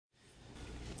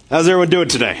How's everyone doing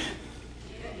today?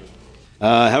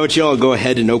 How about y'all go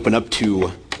ahead and open up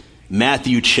to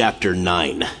Matthew chapter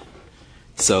 9.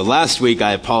 So last week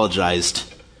I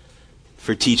apologized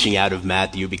for teaching out of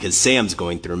Matthew because Sam's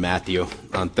going through Matthew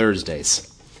on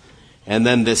Thursdays. And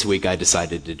then this week I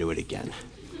decided to do it again.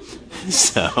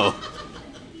 So,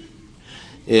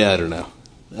 yeah, I don't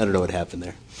know what happened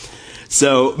there.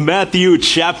 So Matthew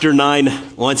chapter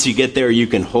 9, once you get there, you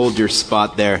can hold your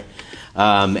spot there.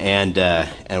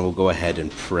 And we'll go ahead and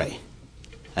pray.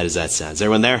 How does that sound? Is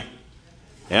everyone there?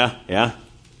 Yeah?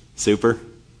 Super?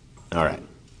 All right.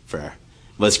 Prayer.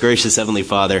 Most gracious Heavenly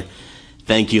Father,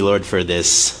 thank you, Lord, for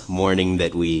this morning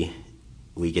that we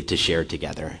get to share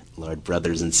together. Lord,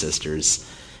 brothers and sisters,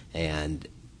 and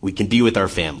we can be with our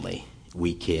family.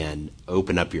 We can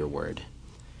open up your word.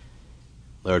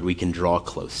 Lord, we can draw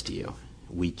close to you.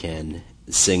 We can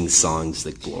sing songs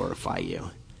that glorify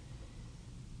you.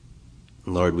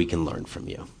 Lord, we can learn from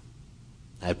you.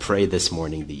 I pray this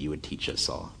morning that you would teach us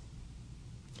all.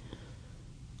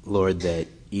 Lord, that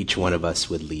each one of us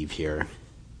would leave here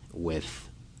with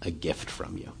a gift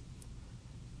from you.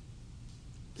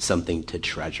 Something to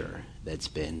treasure that's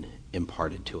been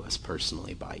imparted to us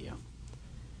personally by you.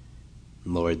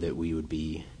 Lord, that we would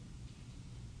be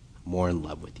more in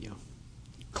love with you,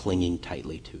 clinging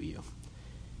tightly to you,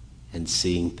 and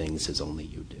seeing things as only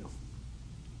you do.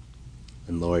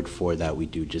 And Lord, for that we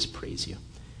do just praise you.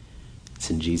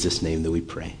 It's in Jesus' name that we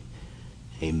pray.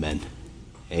 Amen.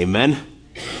 Amen.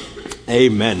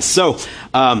 Amen. So,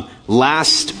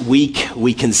 last week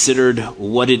we considered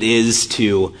what it is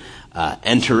to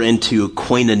enter into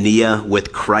koinonia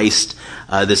with Christ,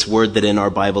 this word that in our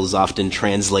Bible is often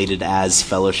translated as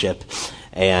fellowship.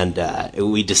 And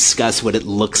we discuss what it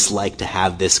looks like to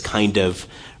have this kind of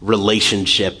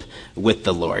relationship with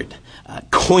the Lord.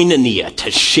 Koinonia,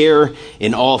 to share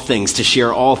in all things. To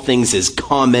share all things is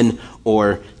common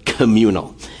or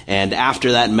communal. And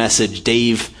after that message,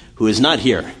 Dave, who is not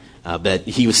here, but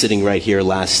he was sitting right here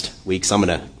last week, so I'm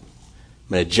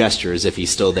gonna gesture as if he's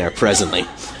still there presently.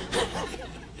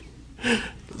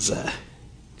 Because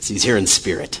he's here in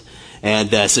spirit.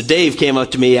 And so Dave came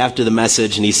up to me after the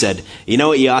message and he said, you know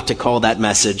what you ought to call that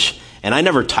message? And I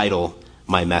never title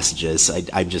my messages.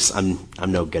 I'm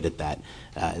no good at that.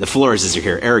 The Flores are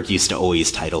here. Eric used to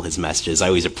always title his messages. I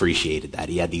always appreciated that.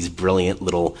 He had these brilliant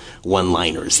little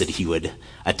one-liners that he would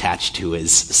attach to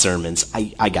his sermons.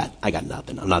 I got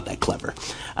nothing. I'm not that clever.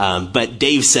 But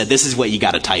Dave said, this is what you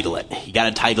got to title it. You got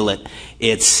to title it.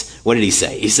 What did he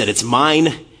say? He said, it's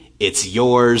mine, it's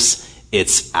yours,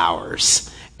 it's ours.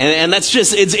 And that's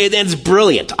just, it's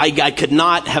brilliant. I could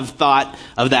not have thought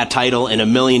of that title in a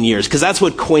million years, because that's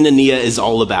what koinonia is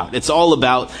all about. It's all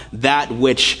about that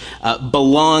which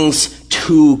belongs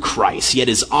to Christ, yet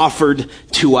is offered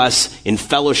to us in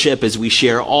fellowship as we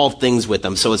share all things with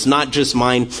him. So it's not just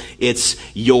mine, it's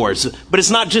yours. But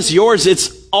it's not just yours,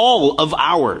 it's all of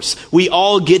ours. We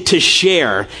all get to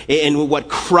share in what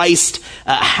Christ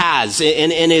has,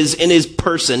 in his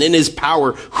person, in his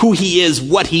power, who he is,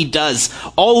 what he does.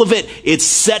 All of it, it's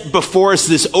set before us,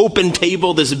 this open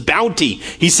table, this bounty.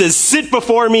 He says, sit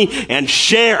before me and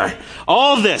share.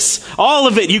 All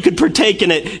of it, you could partake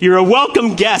in it. You're a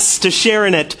welcome guest to share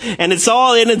in it. And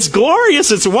it's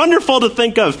glorious. It's wonderful to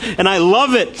think of. And I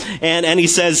love it. And he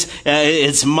says,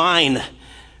 it's mine.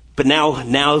 But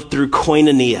now through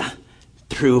koinonia,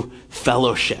 through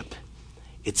fellowship,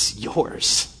 it's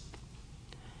yours.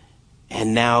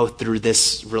 And now through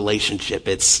this relationship,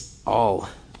 it's all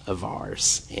of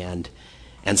ours. And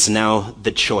so now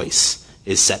the choice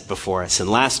is set before us. And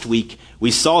last week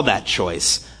we saw that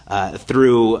choice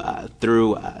through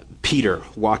Peter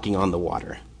walking on the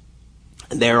water.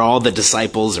 There, all the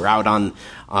disciples are out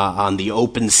on the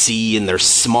open sea in their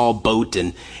small boat,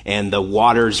 and the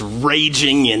water's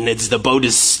raging, and the boat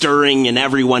is stirring, and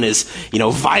everyone is,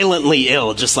 violently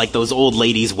ill, just like those old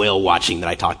ladies whale watching that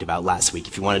I talked about last week.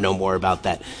 If you want to know more about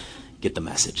that, get the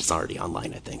message. It's already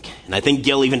online, I think. And I think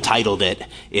Gil even titled it,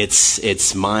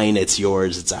 It's mine, it's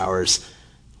yours, it's ours.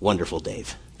 Wonderful,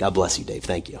 Dave. God bless you, Dave.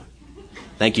 Thank you.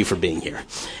 Thank you for being here.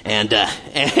 And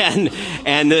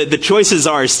the choice is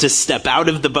ours to step out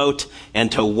of the boat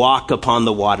and to walk upon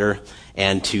the water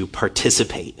and to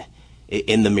participate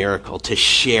in the miracle, to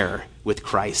share with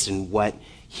Christ in what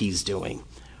he's doing.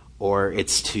 Or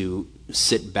it's to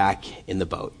sit back in the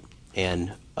boat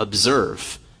and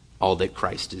observe all that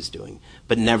Christ is doing,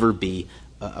 but never be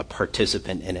a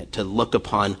participant in it, to look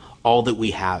upon all that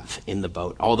we have in the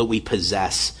boat, all that we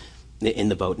possess in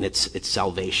the boat, and it's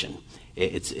salvation.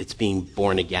 It's being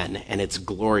born again, and it's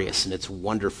glorious and it's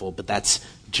wonderful, but that's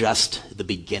just the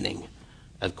beginning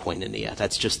of koinonia.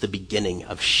 That's just the beginning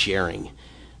of sharing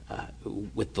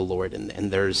with the Lord,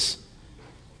 and there's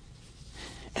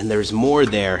more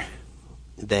there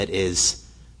that is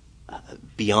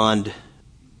beyond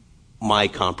my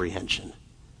comprehension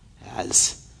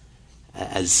as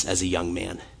a young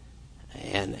man.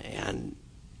 And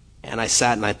I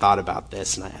sat and I thought about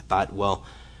this, and I thought, well,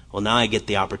 now I get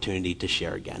the opportunity to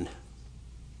share again.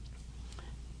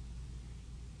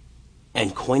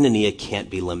 And Koinonia can't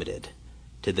be limited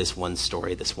to this one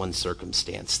story, this one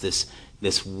circumstance,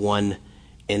 this one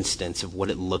instance of what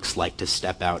it looks like to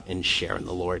step out and share in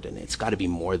the Lord. And it's got to be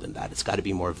more than that. It's got to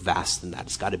be more vast than that.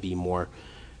 It's got to be more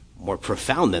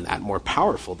profound than that, more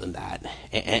powerful than that.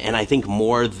 And I think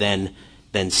more than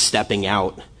stepping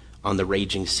out on the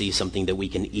raging sea, something that we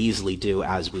can easily do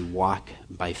as we walk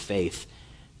by faith,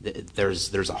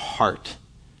 there's a heart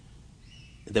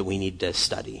that we need to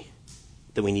study,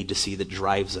 that we need to see, that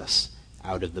drives us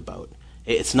out of the boat.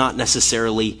 It's not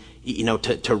necessarily,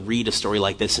 to read a story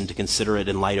like this and to consider it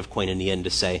in light of Koinonia and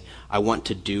to say, I want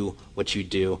to do what you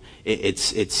do.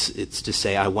 It's to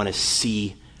say, I want to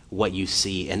see what you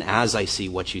see. And as I see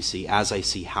what you see, as I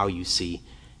see how you see,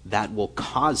 that will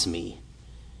cause me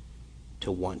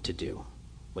to want to do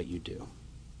what you do.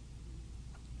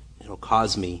 It'll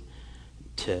cause me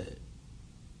to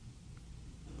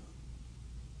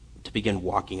begin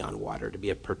walking on water, to be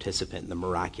a participant in the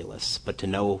miraculous, but to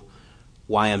know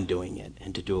why I'm doing it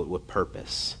and to do it with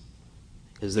purpose.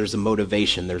 Because there's a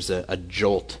motivation, there's a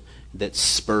jolt that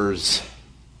spurs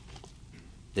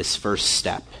this first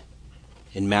step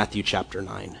in Matthew chapter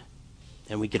 9.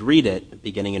 And we could read it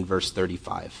beginning in verse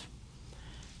 35.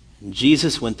 And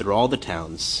Jesus went through all the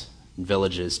towns and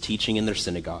villages, teaching in their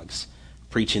synagogues,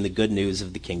 preaching the good news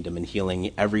of the kingdom and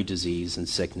healing every disease and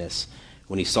sickness.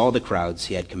 When he saw the crowds,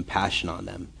 he had compassion on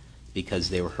them because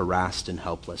they were harassed and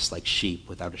helpless like sheep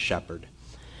without a shepherd.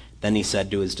 Then he said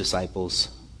to his disciples,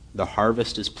 the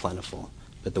harvest is plentiful,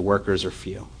 but the workers are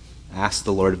few. Ask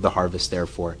the Lord of the harvest,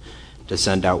 therefore, to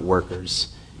send out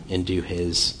workers into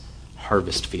his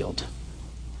harvest field.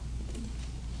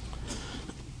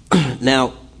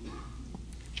 Now,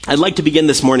 I'd like to begin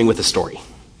this morning with a story.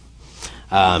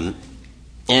 And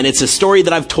it's a story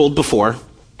that I've told before,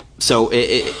 so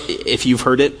if you've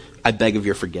heard it, I beg of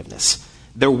your forgiveness.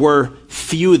 There were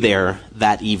few there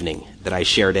that evening that I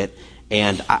shared it,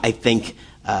 and I think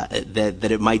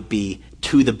that it might be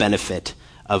to the benefit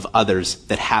of others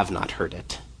that have not heard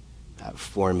it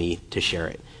for me to share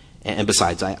it. And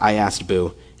besides, I asked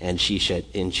Boo, and she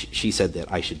said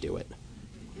that I should do it.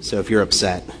 So if you're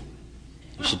upset,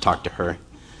 you should talk to her.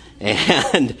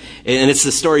 And it's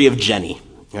the story of Jenny.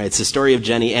 Right? It's the story of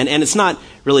Jenny, and it's not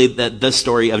really the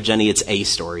story of Jenny. It's a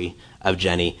story of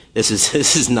Jenny. This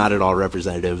is not at all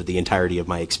representative of the entirety of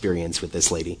my experience with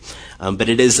this lady, but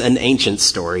it is an ancient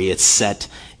story. It's set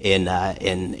in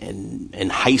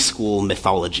high school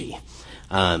mythology.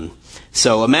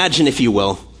 So imagine, if you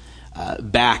will,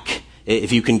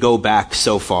 if you can go back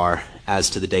so far as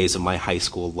to the days of my high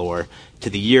school lore, to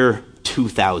the year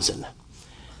 2000,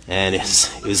 and it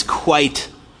was quite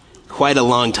a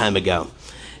long time ago.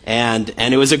 And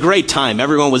it was a great time.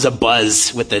 Everyone was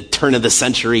abuzz with the turn of the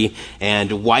century,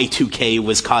 and Y2K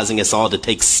was causing us all to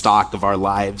take stock of our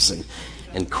lives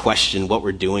and question what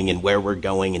we're doing and where we're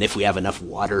going and if we have enough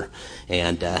water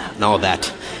and all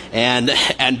that. And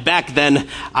back then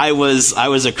I was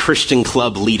a Christian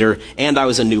club leader, and I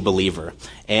was a new believer.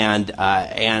 And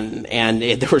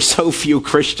there were so few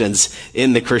Christians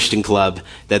in the Christian club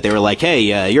that they were like,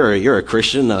 "Hey, you're a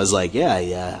Christian?" And I was like,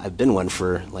 "Yeah, I've been one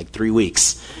for like 3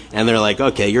 weeks." And they're like,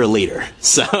 "Okay, you're a leader."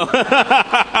 So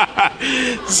that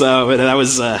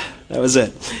was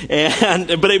it.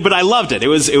 But I loved it. It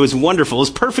was wonderful. It was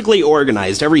perfectly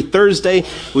organized. Every Thursday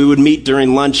we would meet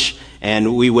during lunch,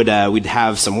 and we'd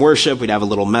have some worship. We'd have a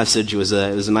little message. It was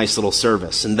a nice little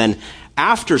service. And then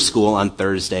after school on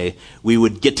Thursday, we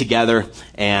would get together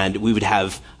and we would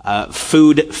have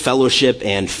food, fellowship,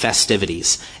 and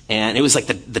festivities. And it was like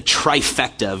the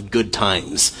trifecta of good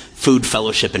times: food,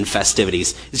 fellowship, and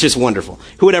festivities. It's just wonderful.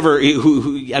 How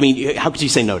could you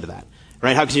say no to that?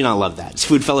 Right? How could you not love that? It's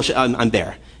food, fellowship. I'm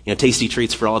there. Tasty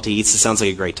treats for all to eat. It sounds like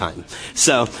a great time.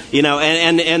 So,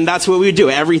 and that's what we would do.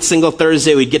 Every single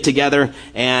Thursday we'd get together,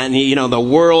 and, the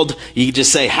world, you could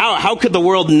just say, how could the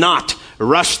world not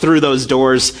rush through those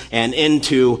doors and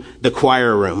into the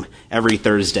choir room every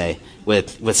Thursday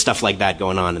with stuff like that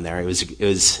going on in there? It was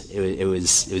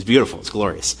beautiful. It's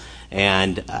glorious.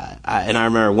 And I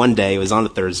remember one day, it was on a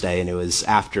Thursday, and it was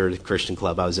after the Christian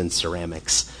club. I was in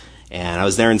ceramics, and I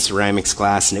was there in ceramics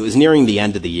class, and it was nearing the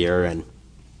end of the year, and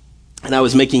I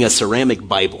was making a ceramic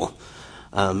Bible.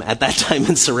 At that time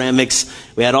in ceramics,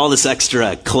 we had all this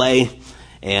extra clay,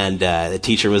 And the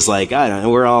teacher was like, I don't know,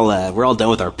 we're all done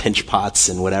with our pinch pots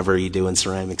and whatever you do in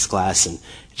ceramics class. And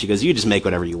she goes, you just make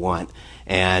whatever you want.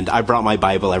 And I brought my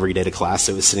Bible every day to class.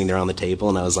 It was sitting there on the table,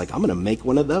 and I was like, I'm going to make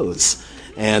one of those.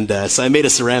 And so I made a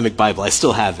ceramic Bible. I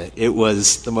still have it. It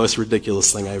was the most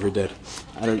ridiculous thing I ever did.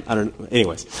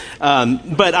 Anyways.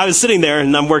 But I was sitting there,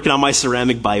 and I'm working on my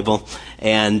ceramic Bible,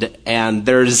 and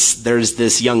there's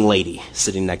this young lady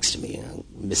sitting next to me,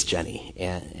 Miss Jenny.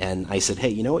 And I said, hey,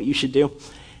 you know what you should do?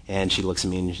 And she looks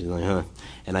at me, and she's like, huh?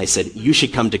 And I said, you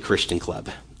should come to Christian Club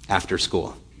after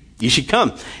school. You should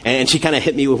come. And she kind of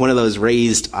hit me with one of those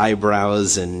raised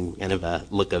eyebrows and kind of a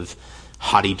look of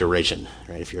haughty derision,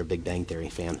 right, if you're a Big Bang Theory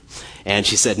fan. And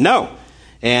she said, no.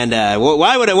 And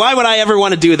why would I ever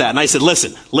want to do that? And I said,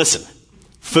 listen,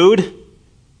 food,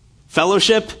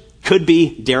 fellowship could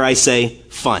be, dare I say,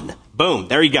 fun. Boom,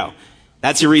 there you go.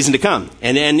 That's your reason to come.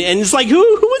 And it's like, who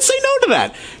would say no to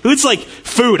that? Who's like,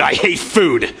 food, I hate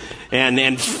food.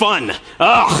 And fun,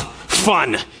 ugh,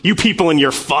 fun. You people and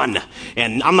your fun.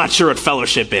 And I'm not sure what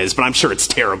fellowship is, but I'm sure it's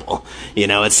terrible. You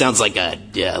know, it sounds like a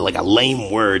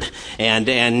lame word. But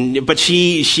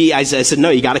I said, no,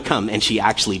 you got to come. And she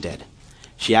actually did.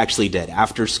 She actually did.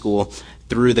 After school,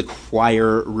 through the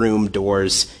choir room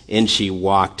doors, in she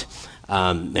walked.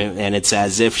 And it's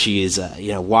as if she's,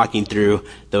 walking through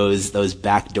those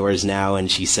back doors now. And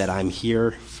she said, I'm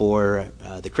here for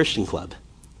the Christian Club.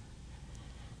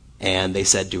 And they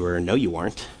said to her, no, you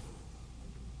aren't.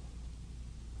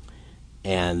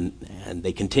 And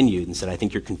they continued and said, I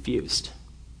think you're confused.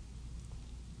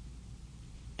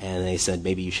 And they said,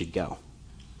 maybe you should go.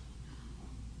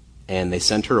 And they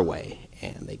sent her away,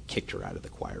 and they kicked her out of the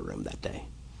choir room that day.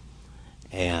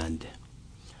 And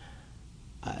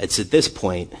it's at this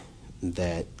point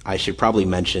that I should probably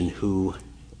mention who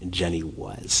Jenny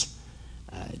was.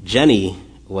 Jenny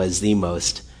was the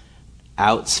most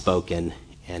outspoken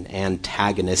and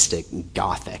antagonistic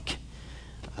Gothic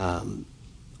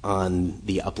on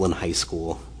the Upland High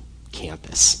School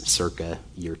campus, circa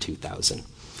year 2000.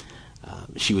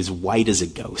 She was white as a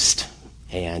ghost,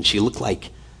 and she looked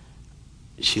like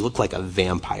a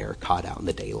vampire caught out in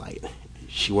the daylight.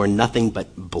 She wore nothing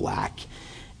but black,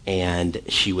 and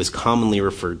she was commonly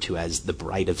referred to as the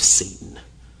Bride of Satan,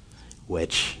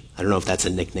 which I don't know if that's a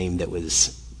nickname that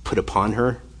was put upon her,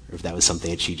 or if that was something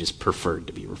that she just preferred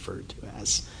to be referred to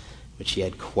as. But she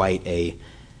had quite a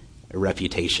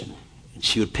reputation. And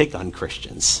she would pick on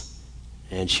Christians,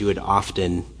 and she would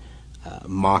often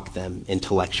mock them,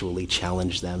 intellectually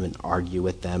challenge them, and argue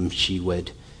with them. She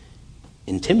would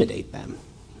intimidate them.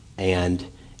 And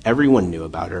everyone knew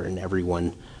about her, and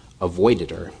everyone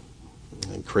avoided her.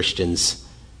 And Christians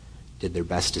did their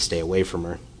best to stay away from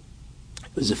her.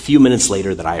 It was a few minutes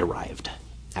later that I arrived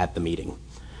at the meeting.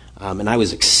 And I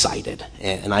was excited,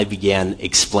 and I began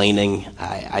explaining.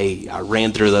 I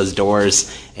ran through those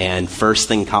doors, and first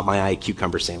thing caught my eye,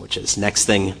 cucumber sandwiches. Next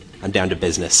thing, I'm down to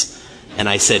business. And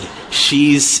I said,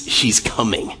 she's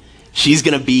coming. She's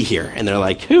going to be here. And they're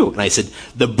like, who? And I said,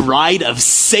 the Bride of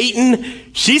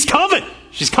Satan, she's coming.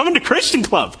 She's coming to Christian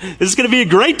Club. This is going to be a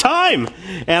great time.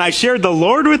 And I shared the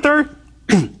Lord with her.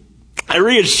 I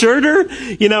reassured her,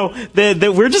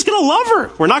 that we're just going to love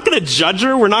her. We're not going to judge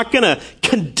her. We're not going to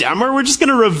condemn her. We're just going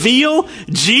to reveal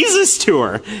Jesus to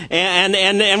her.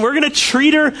 And we're going to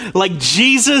treat her like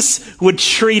Jesus would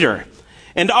treat her.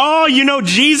 And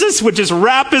Jesus would just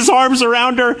wrap his arms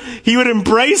around her. He would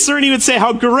embrace her, and he would say,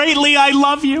 how greatly I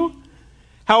love you.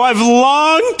 How I've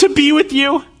longed to be with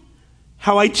you.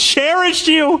 How I cherished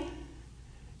you.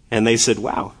 And they said,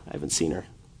 wow, I haven't seen her.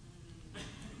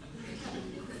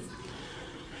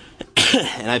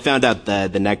 And I found out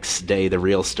the next day the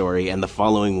real story, and the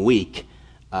following week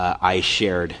I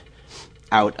shared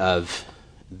out of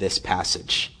this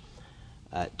passage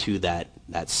to that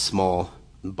small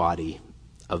body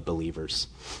of believers.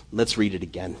 Let's read it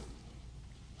again.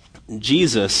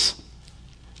 Jesus,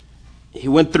 he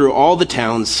went through all the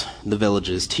towns, the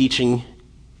villages, teaching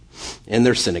in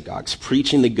their synagogues,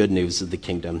 preaching the good news of the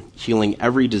kingdom, healing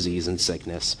every disease and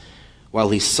sickness. While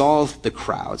he saw the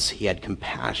crowds, he had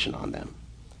compassion on them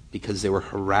because they were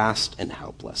harassed and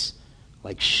helpless,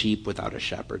 like sheep without a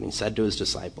shepherd. And he said to his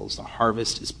disciples, the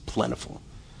harvest is plentiful,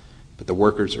 but the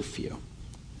workers are few.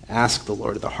 Ask the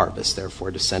Lord of the harvest,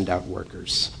 therefore, to send out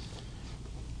workers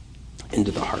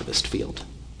into the harvest field.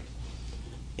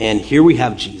 And here we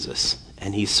have Jesus,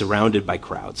 and he's surrounded by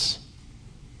crowds.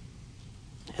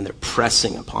 And they're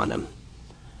pressing upon him.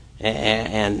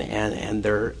 And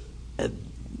they're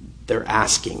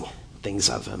asking things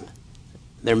of him.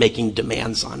 They're making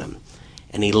demands on him.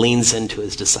 And he leans into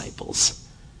his disciples.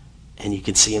 And you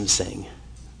can see him saying,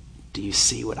 do you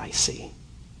see what I see?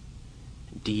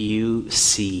 Do you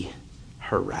see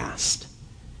harassed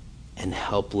and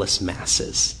helpless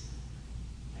masses,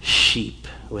 sheep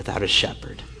without a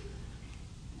shepherd?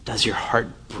 Does your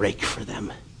heart break for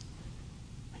them?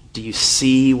 Do you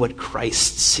see what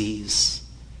Christ sees,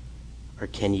 or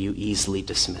can you easily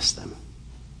dismiss them?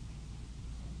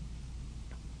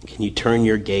 Can you turn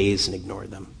your gaze and ignore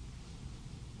them?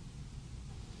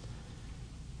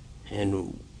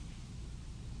 And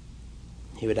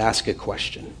he would ask a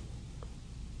question.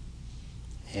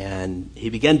 And he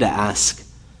began to ask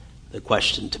the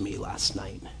question to me last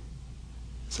night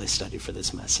as I studied for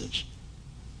this message.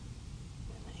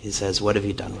 He says, what have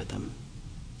you done with them?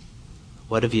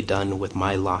 What have you done with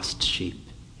my lost sheep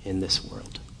in this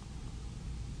world?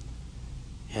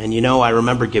 And I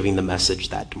remember giving the message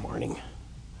that morning.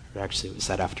 Or actually, it was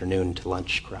that afternoon to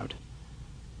lunch crowd.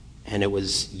 And it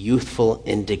was youthful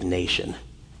indignation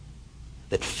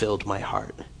that filled my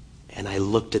heart. And I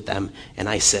looked at them and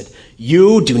I said,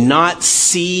 you do not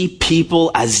see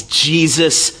people as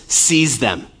Jesus sees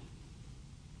them.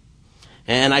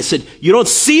 And I said, you don't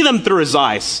see them through his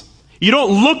eyes. You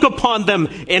don't look upon them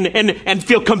and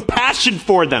feel compassion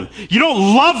for them. You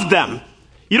don't love them.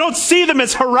 You don't see them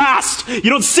as harassed. You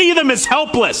don't see them as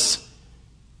helpless.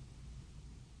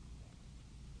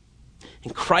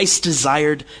 And Christ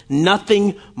desired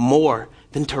nothing more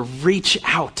than to reach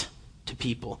out to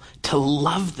people, to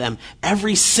love them,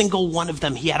 every single one of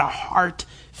them. He had a heart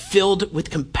filled with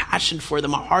compassion for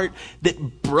them, a heart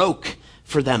that broke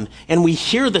for them. And we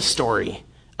hear the story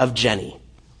of Jenny,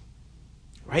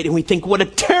 right? And we think, what a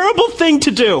terrible thing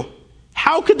to do.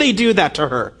 How could they do that to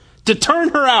her? To turn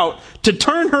her out, to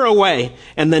turn her away.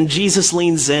 And then Jesus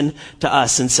leans in to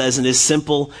us and says in his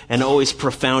simple and always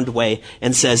profound way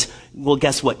and says, well,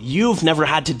 guess what? You've never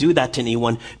had to do that to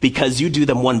anyone because you do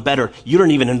them one better. You don't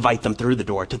even invite them through the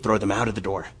door to throw them out of the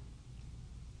door.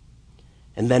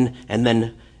 And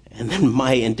then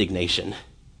my indignation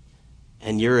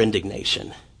and your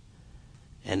indignation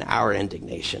and our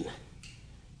indignation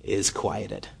is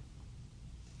quieted.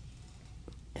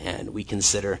 And we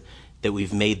consider that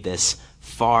we've made this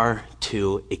far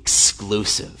too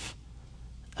exclusive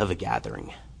of a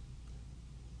gathering.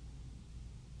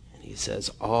 And he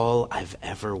says, all I've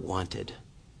ever wanted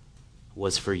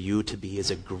was for you to be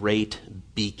as a great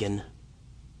beacon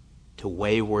to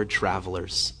wayward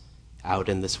travelers out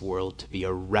in this world, to be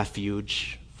a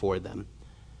refuge for them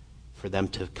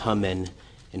to come in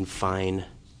and find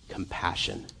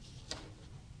compassion,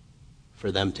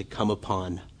 for them to come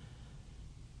upon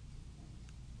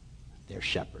their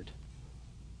shepherd.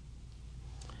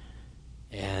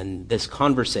 And this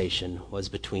conversation was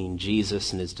between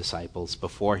Jesus and his disciples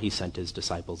before he sent his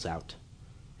disciples out.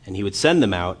 And he would send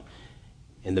them out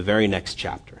in the very next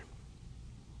chapter,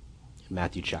 in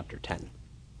Matthew chapter 10.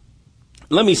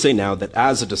 Let me say now that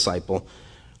as a disciple,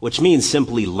 which means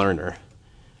simply learner,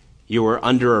 you were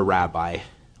under a rabbi,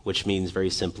 which means very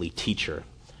simply teacher.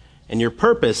 And your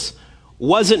purpose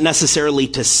wasn't necessarily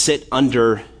to sit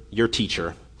under your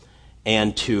teacher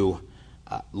and to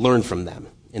learn from them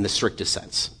in the strictest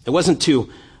sense. It wasn't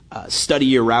to study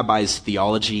your rabbi's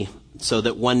theology so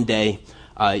that one day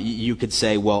you could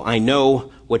say, well, I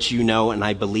know what you know and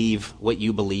I believe what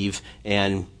you believe,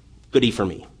 and goody for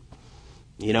me.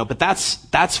 But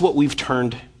that's what we've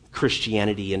turned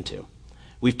Christianity into.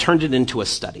 We've turned it into a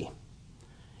study.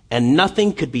 And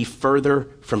nothing could be further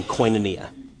from koinonia.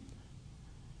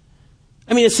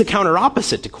 I mean, it's the counter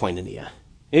opposite to koinonia.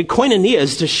 And koinonia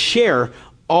is to share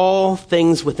all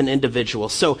things with an individual.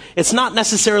 So it's not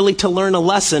necessarily to learn a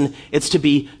lesson, it's to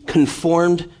be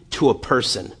conformed to a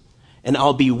person. And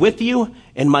I'll be with you,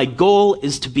 and my goal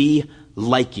is to be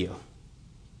like you.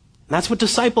 And that's what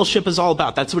discipleship is all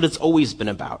about. That's what it's always been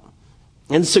about.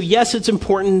 And so yes, it's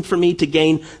important for me to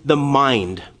gain the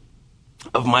mind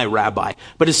of my rabbi,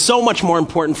 but it's so much more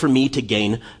important for me to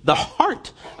gain the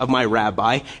heart of my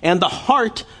rabbi, and the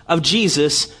heart of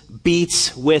Jesus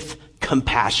beats with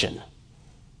compassion.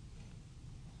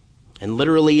 And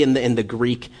literally in the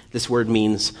Greek, this word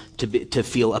means to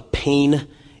feel a pain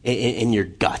in your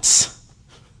guts.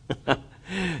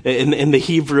 in the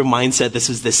Hebrew mindset,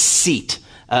 this is the seat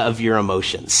of your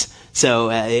emotions. So,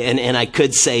 and I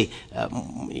could say,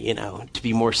 to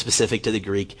be more specific to the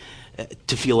Greek,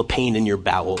 to feel a pain in your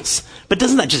bowels. But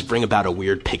doesn't that just bring about a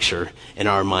weird picture in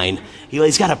our mind?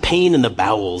 He's got a pain in the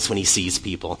bowels when he sees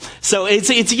people. So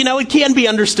it's it can be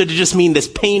understood to just mean this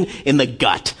pain in the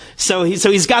gut. So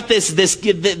he's got this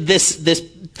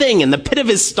thing in the pit of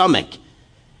his stomach.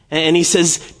 And he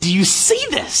says, do you see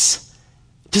this?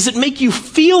 Does it make you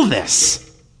feel this?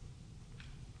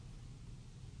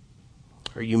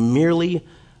 Are you merely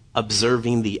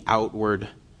observing the outward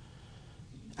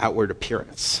outward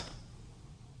appearance?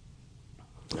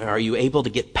 Are you able to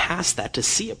get past that to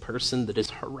see a person that is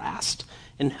harassed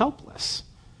and helpless?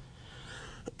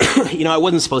 I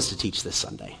wasn't supposed to teach this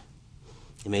Sunday.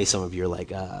 Maybe some of you are like,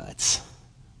 that's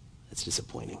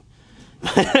disappointing.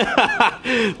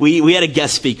 we had a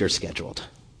guest speaker scheduled.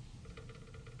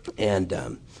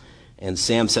 And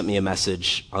Sam sent me a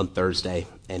message on Thursday,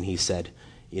 and he said,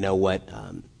 you know what,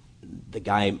 the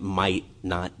guy might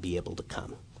not be able to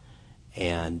come.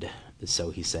 And so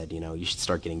he said, you should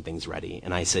start getting things ready.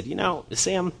 And I said,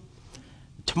 Sam,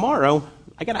 tomorrow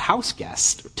I got a house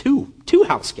guest, two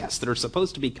house guests that are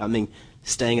supposed to be coming,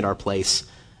 staying at our place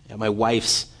at my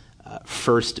wife's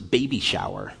first baby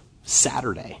shower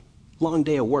Saturday. Long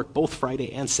day of work, both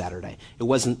Friday and Saturday. It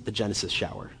wasn't the Genesis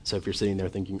shower. So if you're sitting there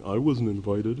thinking, I wasn't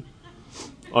invited,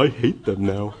 I hate them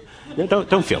now. Yeah,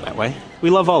 don't feel that way. We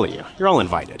love all of you. You're all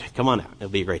invited. Come on out. It'll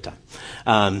be a great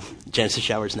time. Genesis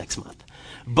showers next month.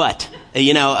 But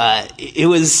it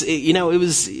was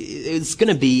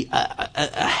going to be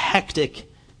a hectic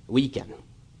weekend,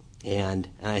 and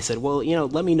I said, well,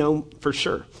 let me know for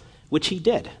sure, which he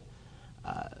did.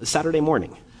 Saturday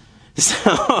morning. So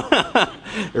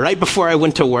right before I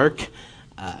went to work,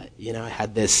 I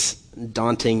had this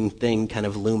daunting thing kind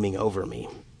of looming over me,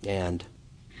 and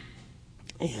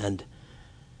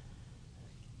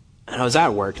I was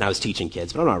at work and I was teaching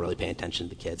kids, but I'm not really paying attention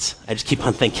to the kids. I just keep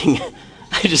on thinking.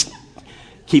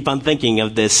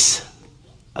 Of this,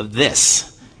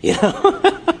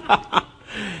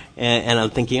 and I'm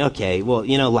thinking, okay, well,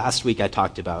 last week I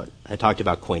talked about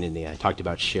Koinonia. I talked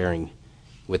about sharing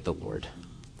with the Lord.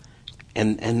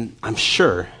 And I'm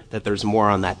sure that there's more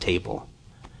on that table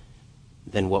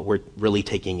than what we're really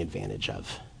taking advantage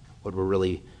of, what we're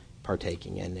really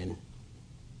partaking in.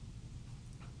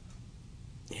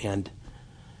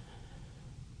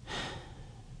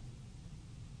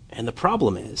 And the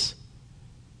problem is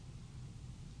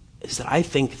that I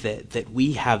think that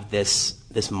we have this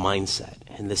mindset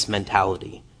and this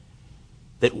mentality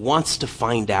that wants to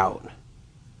find out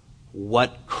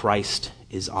what Christ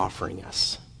is offering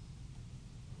us.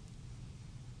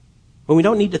 When we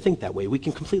don't need to think that way, we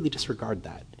can completely disregard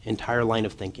that entire line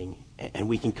of thinking, and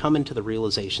we can come into the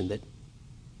realization that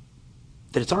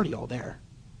it's already all there,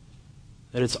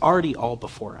 that it's already all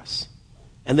before us,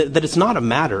 and that it's not a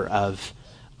matter of,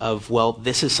 well,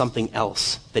 this is something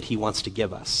else that he wants to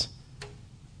give us.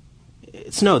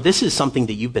 This is something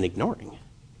that you've been ignoring.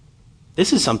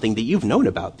 This is something that you've known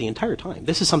about the entire time.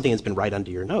 This is something that's been right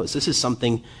under your nose. This is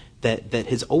something that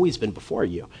has always been before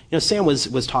you. Sam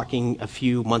was talking a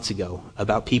few months ago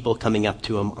about people coming up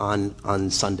to him on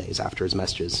Sundays after his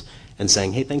messages and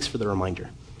saying, hey, thanks for the reminder.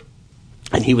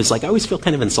 And he was like, I always feel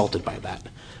kind of insulted by that.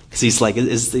 Because he's like,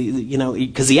 because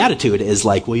the attitude is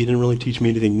like, well, you didn't really teach me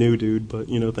anything new, dude, but,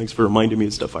 thanks for reminding me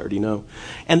of stuff I already know.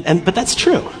 But that's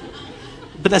true.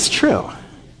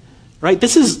 Right?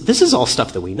 This is all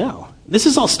stuff that we know. This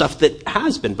is all stuff that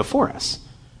has been before us.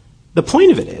 The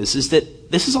point of it is that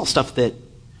this is all stuff that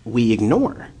we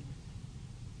ignore.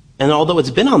 And although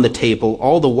it's been on the table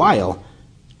all the while,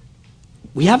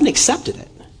 we haven't accepted it.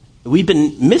 We've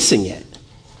been missing it.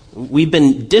 We've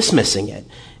been dismissing it.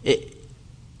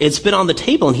 It's been on the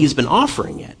table and he's been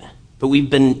offering it, but we've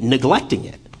been neglecting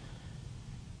it.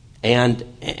 And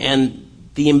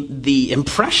the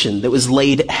impression that was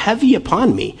laid heavy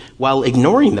upon me while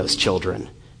ignoring those children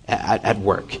at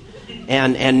work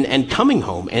and coming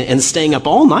home and staying up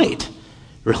all night,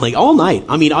 really all night.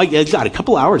 I mean, I got a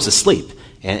couple hours of sleep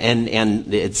and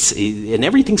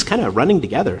everything's kind of running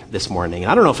together this morning.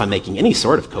 I don't know if I'm making any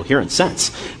sort of coherent sense,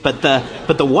 but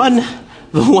the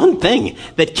one thing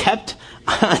that kept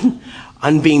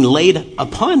on being laid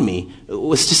upon me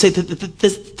was to say that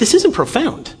this isn't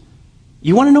profound.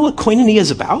 You want to know what Koinonia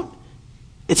is about?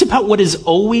 It's about what has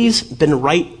always been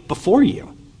right before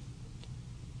you.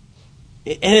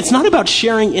 And it's not about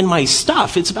sharing in my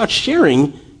stuff. It's about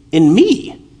sharing in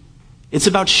me. It's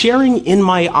about sharing in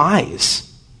my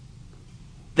eyes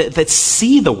that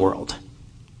see the world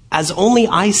as only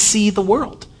I see the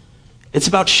world. It's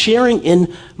about sharing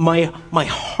in my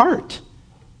heart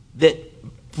that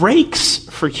breaks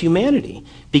for humanity.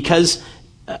 Because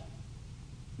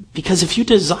if you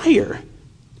desire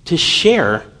to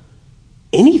share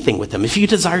anything with them, if you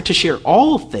desire to share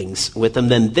all things with them,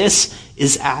 then this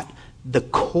is at the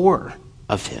core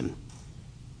of him.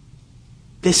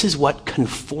 This is what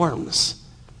conforms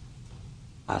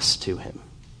us to him.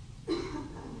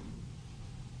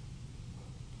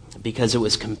 Because it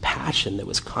was compassion that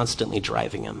was constantly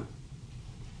driving him.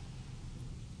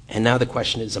 And now the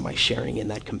question is, am I sharing in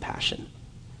that compassion?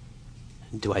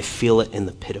 Do I feel it in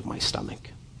the pit of my stomach?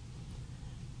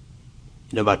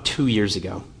 About 2 years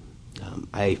ago,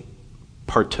 I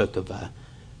partook of a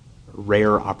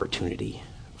rare opportunity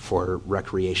for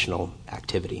recreational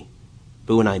activity.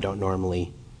 Boo and I don't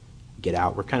normally get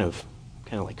out. We're kind of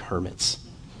like hermits,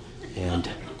 and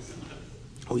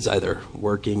always either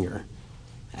working or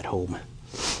at home,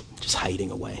 just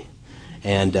hiding away.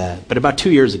 And but about 2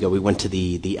 years ago, we went to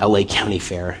the LA County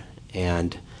Fair,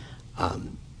 and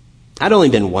I'd only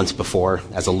been once before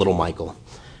as a little Michael.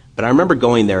 But I remember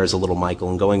going there as a little Michael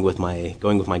and going with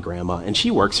my grandma, and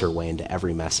she works her way into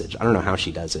every message. I don't know how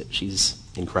she does it. She's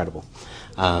incredible.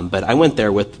 But I went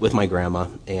there with my grandma,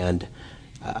 and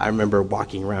I remember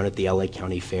walking around at the LA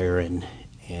County Fair, and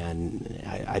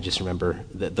I just remember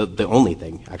the only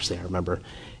thing actually I remember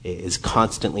is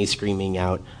constantly screaming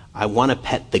out, "I want to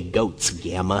pet the goats,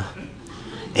 Gamma,"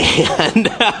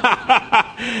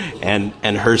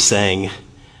 and her saying,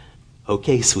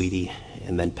 "Okay, sweetie,"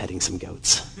 and then petting some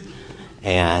goats.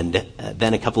 And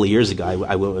then a couple of years ago,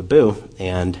 I went with Boo,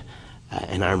 and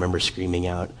I remember screaming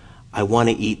out, "I want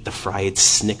to eat the fried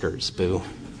Snickers, Boo."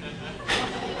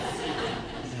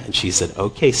 And she said,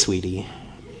 "Okay, sweetie."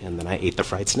 And then I ate the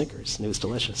fried Snickers, and it was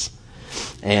delicious.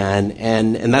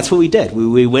 And that's what we did.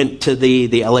 We went to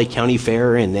the LA County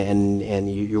Fair, and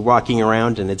you're walking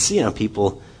around, and it's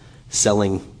people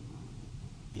selling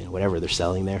whatever they're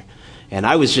selling there. And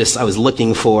I was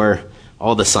looking for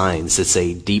all the signs that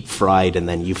say deep fried, and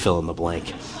then you fill in the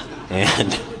blank.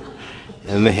 And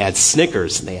they had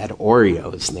Snickers, and they had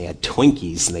Oreos, and they had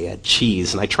Twinkies, and they had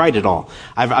cheese, and I tried it all.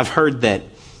 I've heard that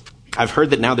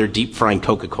now they're deep frying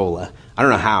Coca-Cola. I don't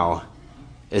know how.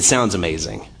 It sounds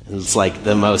amazing. It's like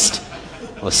the most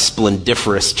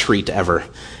splendiferous treat ever.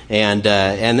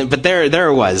 But there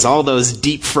it was, all those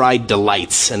deep fried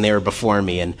delights, and they were before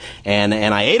me, and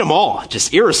I ate them all.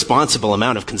 Just irresponsible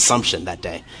amount of consumption that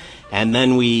day. And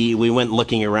then we went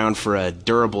looking around for a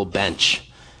durable bench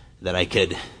that I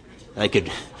could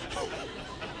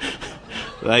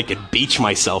beach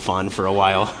myself on for a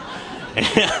while.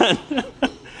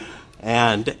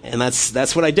 And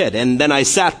that's what I did. And then I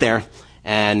sat there,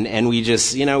 and we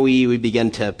just we began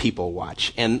to people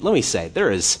watch. And let me say, there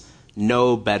is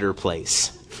no better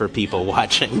place for people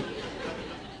watching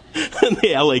than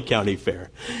the LA County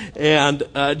Fair. And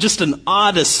just an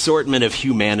odd assortment of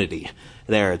humanity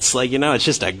there. It's like, it's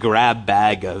just a grab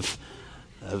bag of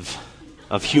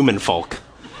human folk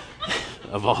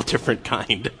of all different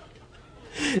kind.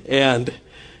 And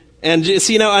just,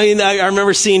 I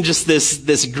remember seeing just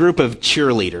this group of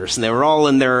cheerleaders, and they were all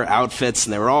in their outfits,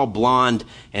 and they were all blonde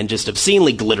and just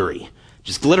obscenely glittery.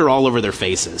 Just glitter all over their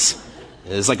faces.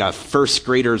 It was like a first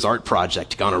grader's art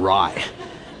project gone awry.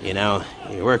 You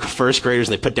work with first graders,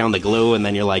 and they put down the glue, and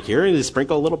then you're like, here, you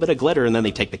sprinkle a little bit of glitter, and then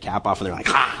they take the cap off, and they're like,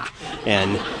 ha!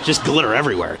 And just glitter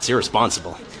everywhere. It's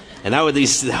irresponsible. And that was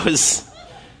these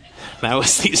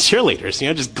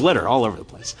cheerleaders, just glitter all over the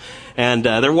place. And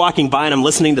they're walking by, and I'm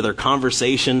listening to their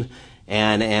conversation,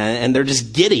 and they're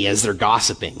just giddy as they're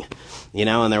gossiping,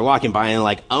 and they're walking by, and they're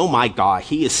like, "Oh my God,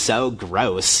 he is so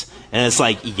gross." And it's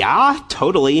like, yeah,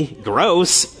 totally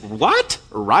gross. What?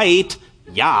 Right.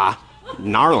 Yeah.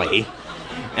 Gnarly.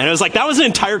 And it was like, that was an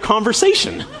entire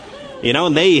conversation,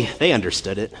 and they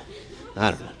understood it.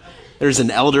 I don't know. There's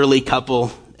an elderly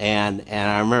couple, and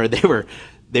I remember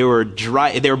they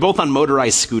were both on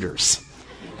motorized scooters,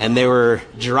 and they were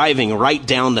driving right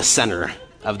down the center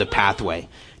of the pathway,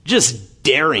 just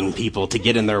daring people to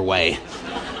get in their way.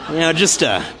 Just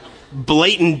a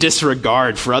blatant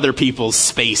disregard for other people's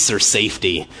space or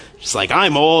safety. Just like,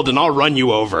 I'm old and I'll run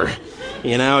you over.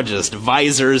 Just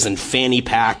visors and fanny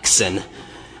packs, and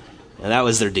that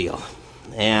was their deal.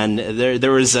 And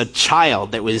there was a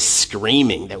child that was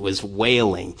screaming, that was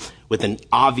wailing, with an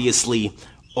obviously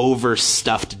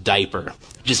overstuffed diaper,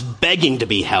 just begging to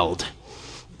be held.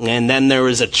 And then there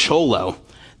was a cholo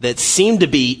that seemed to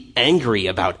be angry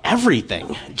about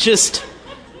everything.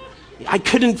 I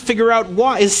couldn't figure out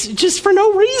why. It's just for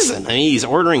no reason. He's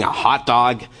ordering a hot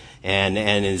dog, and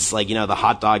it's like, the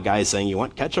hot dog guy is saying, "You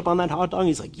want ketchup on that hot dog?"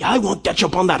 He's like, "Yeah, I want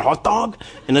ketchup on that hot dog."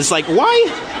 And it's like,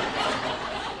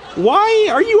 why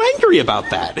are you angry about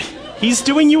that? He's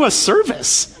doing you a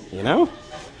service,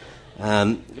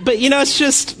 But,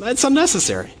 it's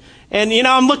unnecessary. And,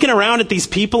 I'm looking around at these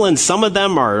people, and some of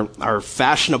them are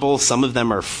fashionable, some of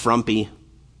them are frumpy.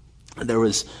 There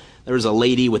was a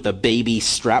lady with a baby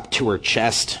strapped to her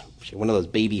chest. She had one of those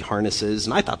baby harnesses,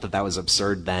 and I thought that was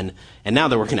absurd then. And now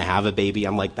that we're going to have a baby,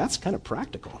 I'm like, that's kind of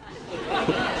practical.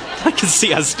 I can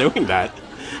see us doing that.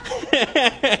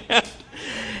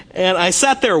 And I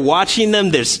sat there watching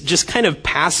them, just kind of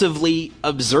passively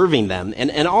observing them.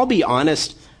 And I'll be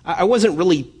honest, I wasn't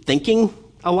really thinking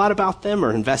a lot about them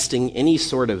or investing any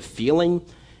sort of feeling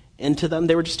into them.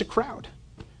 They were just a crowd.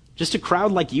 Just a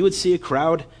crowd like you would see a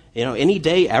crowd, any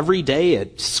day, every day,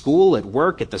 at school, at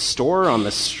work, at the store, on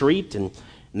the street, and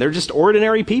they're just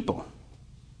ordinary people,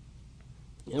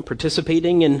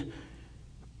 participating in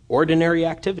ordinary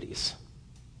activities.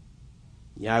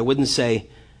 Yeah, I wouldn't say,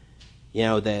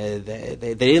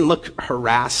 they didn't look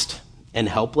harassed and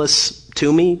helpless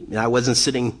to me. I wasn't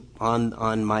sitting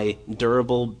on my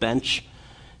durable bench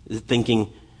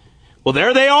thinking, well,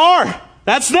 there they are.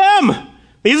 That's them.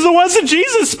 These are the ones that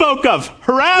Jesus spoke of.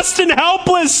 Harassed and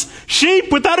helpless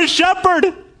sheep without a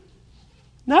shepherd.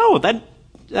 No, that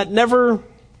never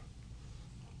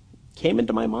came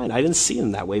into my mind. I didn't see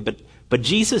them that way, but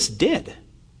Jesus did.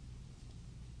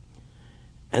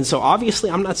 And so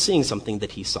obviously I'm not seeing something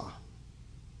that he saw.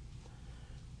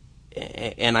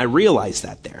 And I realized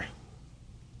that there.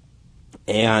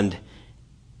 And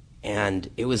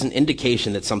it was an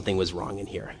indication that something was wrong in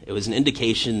here. It was an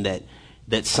indication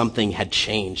that something had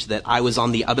changed, that I was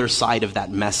on the other side of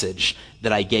that message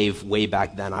that I gave way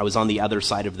back then. I was on the other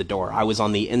side of the door. I was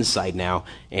on the inside now,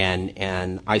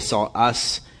 and I saw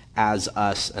us as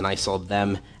us, and I saw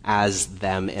them as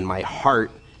them, and my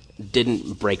heart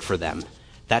didn't break for them.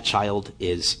 That child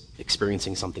is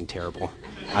experiencing something terrible.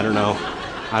 I don't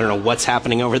know what's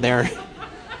happening over there.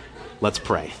 Let's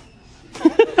pray.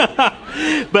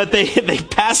 But they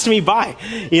passed me by,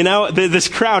 this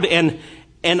crowd, and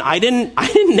I didn't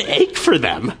ache for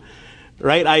them,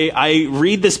 right? I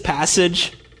read this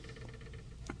passage,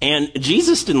 and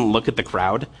Jesus didn't look at the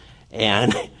crowd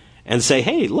and say,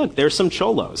 hey, look, there's some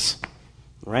cholos,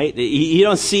 right? You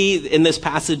don't see in this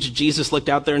passage Jesus looked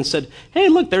out there and said, hey,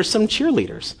 look, there's some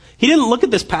cheerleaders. He didn't look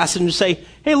at this passage and say,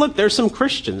 hey, look, there's some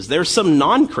Christians, there's some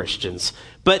non-Christians.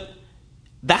 But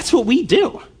that's what we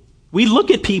do. We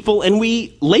look at people and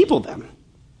we label them.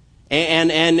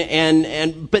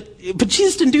 But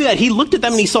Jesus didn't do that. He looked at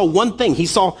them and he saw one thing. He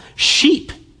saw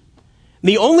sheep.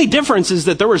 The only difference is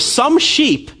that there were some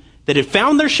sheep that had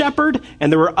found their shepherd,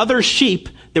 and there were other sheep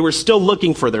that were still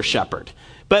looking for their shepherd.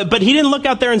 But he didn't look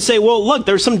out there and say, well, look,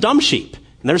 there's some dumb sheep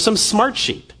and there's some smart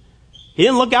sheep. He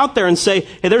didn't look out there and say,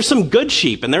 hey, there's some good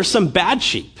sheep and there's some bad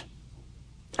sheep.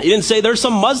 He didn't say there's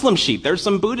some Muslim sheep, there's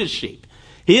some Buddhist sheep.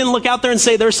 He didn't look out there and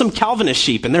say there's some Calvinist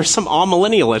sheep and there's some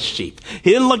all-millennialist sheep.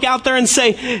 He didn't look out there and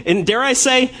say, and dare I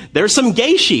say, there's some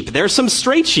gay sheep, there's some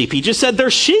straight sheep. He just said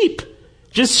there's sheep.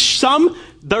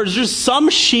 There's just some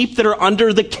sheep that are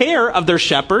under the care of their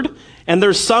shepherd, and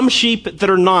there's some sheep that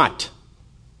are not.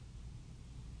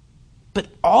 But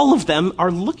all of them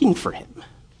are looking for him.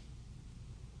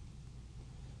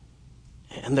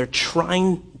 And they're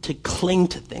trying to cling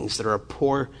to things that are a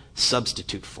poor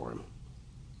substitute for him.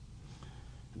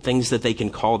 Things that they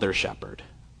can call their shepherd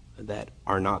that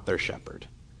are not their shepherd.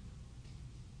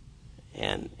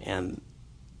 And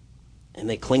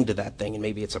they cling to that thing, and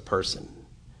maybe it's a person.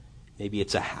 Maybe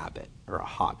it's a habit or a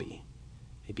hobby.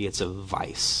 Maybe it's a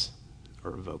vice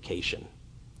or a vocation.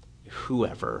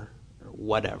 Whoever or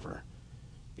whatever.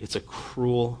 It's a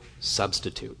cruel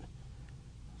substitute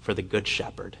for the good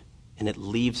shepherd, and it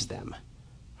leaves them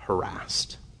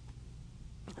harassed.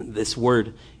 And this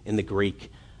word in the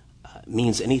Greek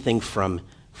means anything from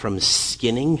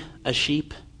skinning a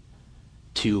sheep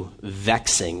to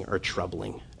vexing or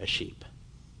troubling a sheep.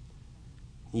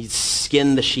 You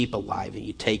skin the sheep alive, and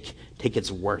you take its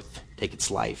worth, take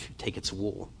its life, you take its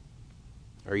wool,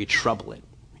 or you trouble it,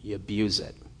 you abuse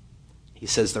it. He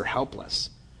says they're helpless.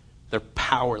 They're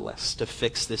powerless to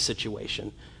fix this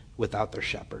situation without their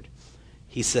shepherd.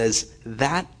 He says,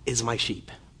 that is my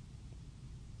sheep.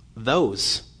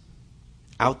 Those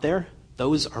out there,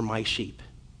 those are my sheep.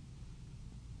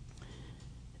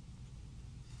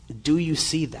 Do you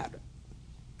see that?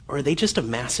 Or are they just a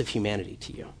mass of humanity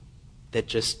to you that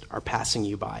just are passing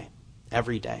you by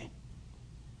every day?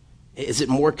 Is it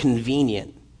more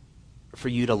convenient for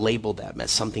you to label them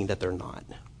as something that they're not?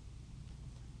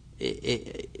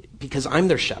 Because I'm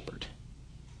their shepherd.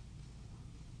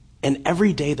 And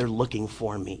every day they're looking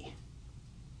for me.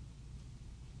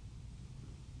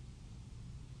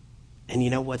 And you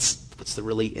know what's the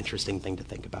really interesting thing to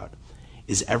think about?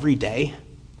 Is every day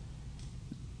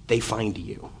they find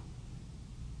you.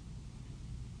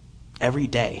 Every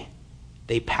day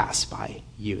they pass by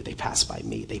you. They pass by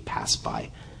me. They pass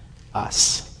by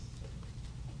us.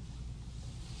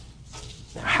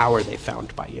 Now, how are they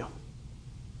found by you?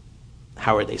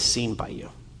 How are they seen by you?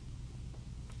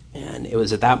 And it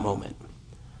was at that moment,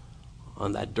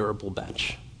 on that durable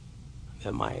bench,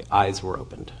 that my eyes were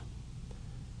opened,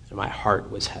 and my heart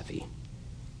was heavy,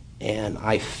 and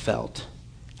I felt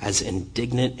as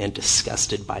indignant and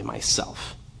disgusted by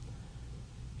myself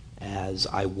as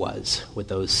I was with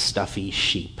those stuffy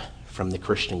sheep from the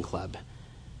Christian club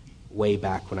way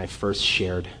back when I first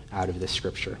shared out of this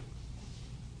scripture.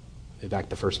 Way back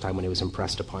the first time when it was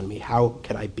impressed upon me. How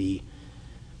could I be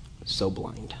so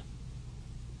blind?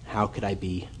 How could I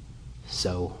be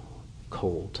so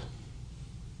cold?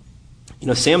 You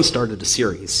know, Sam started a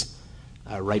series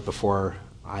right before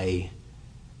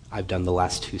I've done the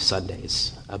last 2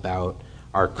 Sundays about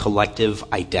our collective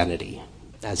identity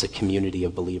as a community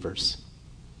of believers.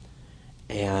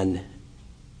 And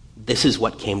this is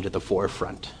what came to the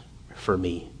forefront for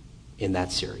me in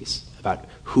that series, about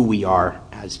who we are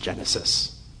as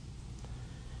Genesis.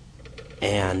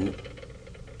 And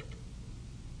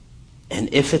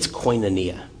if it's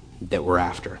koinonia that we're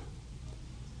after,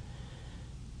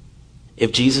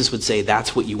 if Jesus would say,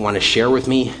 that's what you want to share with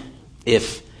me,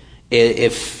 if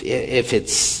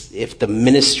the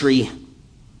ministry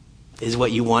is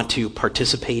what you want to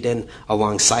participate in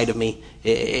alongside of me,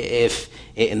 if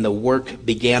and the work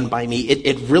began by me,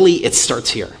 it starts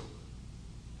here.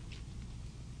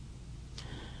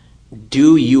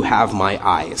 Do you have my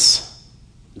eyes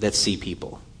that see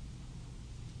people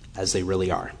as they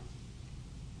really are?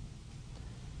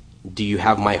 Do you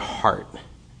have my heart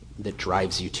that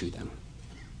drives you to them?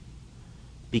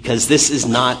 Because this is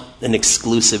not an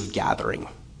exclusive gathering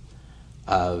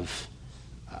of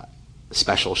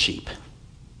special sheep,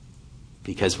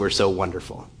 because we're so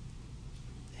wonderful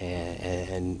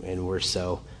and we're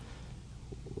so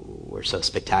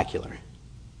spectacular.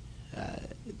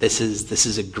 This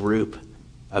is a group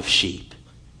of sheep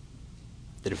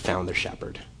that have found their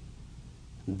shepherd,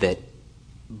 that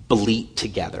bleat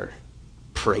together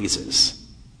praises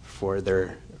for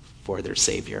their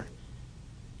Savior,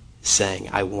 saying,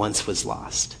 I once was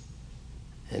lost,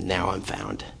 and now I'm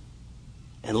found.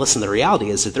 And listen, the reality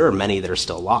is that there are many that are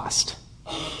still lost,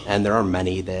 and there are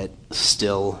many that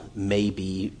still may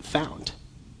be found.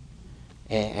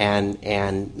 And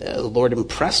the Lord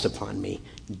impressed upon me,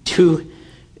 do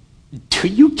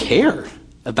you care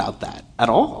about that at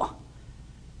all?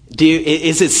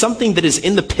 Is it something that is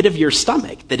in the pit of your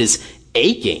stomach, that is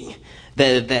aching,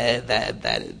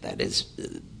 that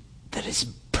is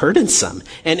burdensome?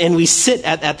 And we sit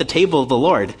at the table of the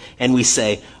Lord and we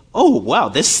say, oh wow,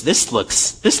 this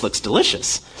looks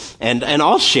delicious, and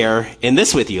I'll share in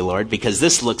this with you, Lord, because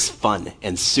this looks fun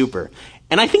and super.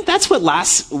 And I think that's what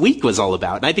last week was all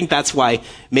about. And I think that's why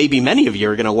maybe many of you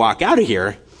are going to walk out of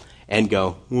here and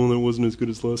go, well, that wasn't as good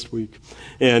as last week,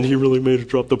 and he really made it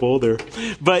drop the ball there.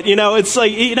 But it's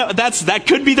like, that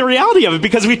could be the reality of it,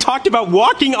 because we talked about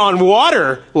walking on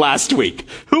water last week.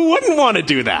 Who wouldn't want to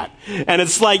do that? And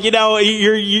it's like, you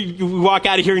walk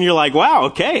out of here and you're like, wow,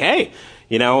 okay, hey,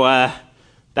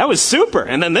 that was super.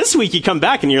 And then this week you come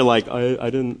back and you're like, I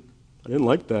didn't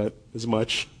like that as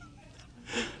much.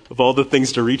 Of all the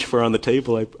things to reach for on the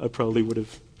table, I probably would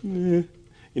have,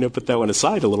 put that one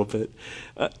aside a little bit.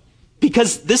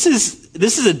 Because this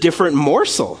is a different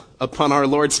morsel upon our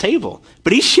Lord's table.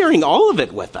 But he's sharing all of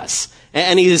it with us.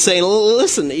 And he's saying,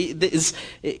 listen,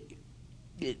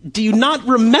 do you not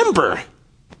remember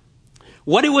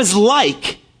what it was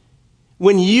like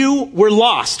when you were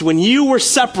lost, when you were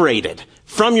separated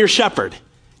from your shepherd?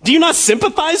 Do you not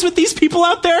sympathize with these people